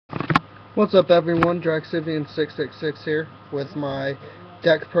What's up everyone, Draxivian666 here with my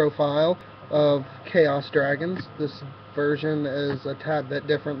deck profile of Chaos Dragons. This version is a tad bit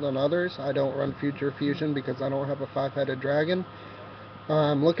different than others. I don't run Future Fusion because I don't have a 5-headed dragon.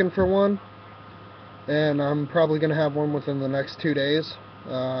 I'm looking for one, and I'm probably going to have one within the next 2 days.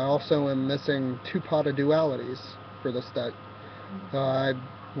 I also am missing 2 pot of dualities for this deck. I'd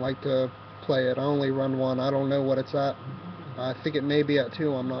like to play it. I only run one. I don't know what it's at. I think it may be at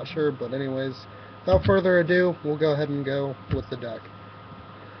 2, I'm not sure, but anyways, without further ado, we'll go ahead and go with the deck.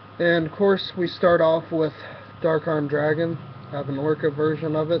 And of course, we start off with Dark Arm Dragon. I have an Orca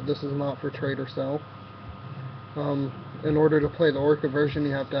version of it. This is not for trade or sell. In order to play the Orca version,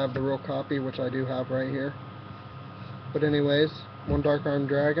 you have to have the real copy, which I do have right here. But anyways, 1 Dark Arm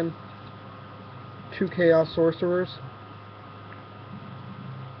Dragon, 2 Chaos Sorcerers,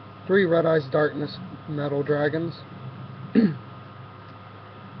 3 Red Eyes Darkness Metal Dragons,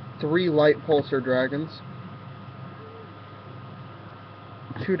 3 Light Pulsar Dragons,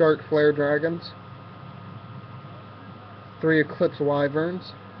 2 Dark Flare Dragons, 3 Eclipse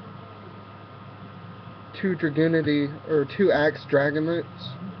Wyverns, 2 2 Axe Dragonauts,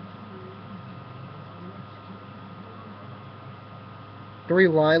 3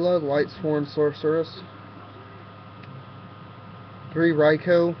 Lila Lightsworn Sorceress, 3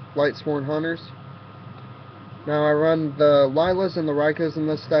 Raikou Lightsworn Hunters. Now I run the Lilas and the Raikous in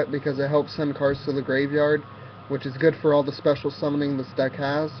this deck because it helps send cards to the graveyard, which is good for all the special summoning this deck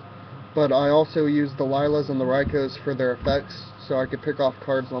has. But I also use the Lilas and the Raikous for their effects, so I could pick off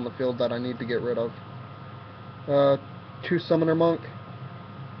cards on the field that I need to get rid of. 2 Summoner Monk.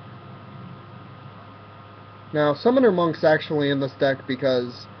 Now Summoner Monk's actually in this deck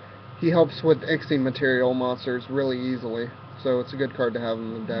because he helps with Ixie material monsters really easily, so it's a good card to have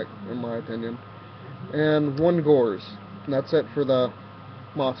in the deck, in my opinion. And 1 Gores. And that's it for the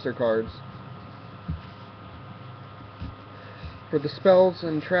monster cards. For the spells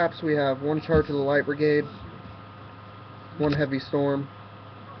and traps, we have 1 Charge of the Light Brigade, 1 Heavy Storm,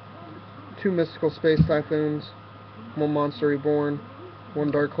 2 Mystical Space Typhoons, 1 Monster Reborn,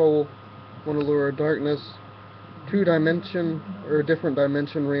 1 Dark Hole, 1 Allure of Darkness, 2 Different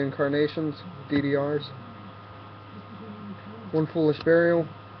Dimension Reincarnations, DDRs, 1 Foolish Burial,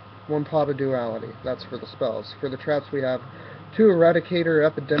 1 Pot of Duality. That's for the spells. For the traps, we have 2 Eradicator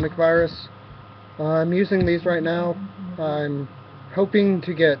Epidemic Virus. I'm using these right now. I'm hoping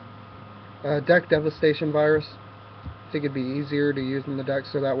to get Deck Devastation Virus. I think it'd be easier to use in the deck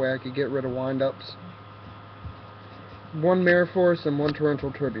so that way I could get rid of wind-ups. 1 Mirror Force and 1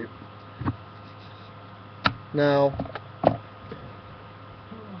 Torrential Tribute. Now,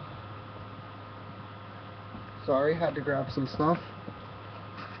 sorry, had to grab some stuff.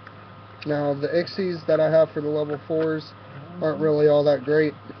 Now, the Ixies that I have for the level 4s aren't really all that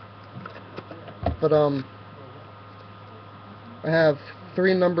great. But, I have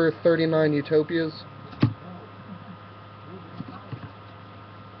 3 number 39 Utopias.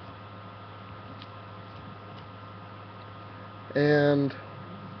 And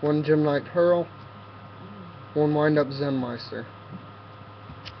 1 Gemknight Pearl. 1 Wind-Up Zenmeister.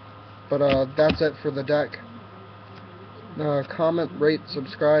 But, that's it for the deck. Comment, rate,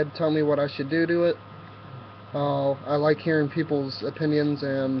 subscribe, tell me what I should do to it. I like hearing people's opinions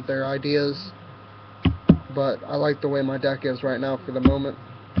and their ideas, but I like the way my deck is right now for the moment.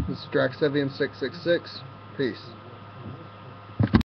 This is Draxivian666. Peace.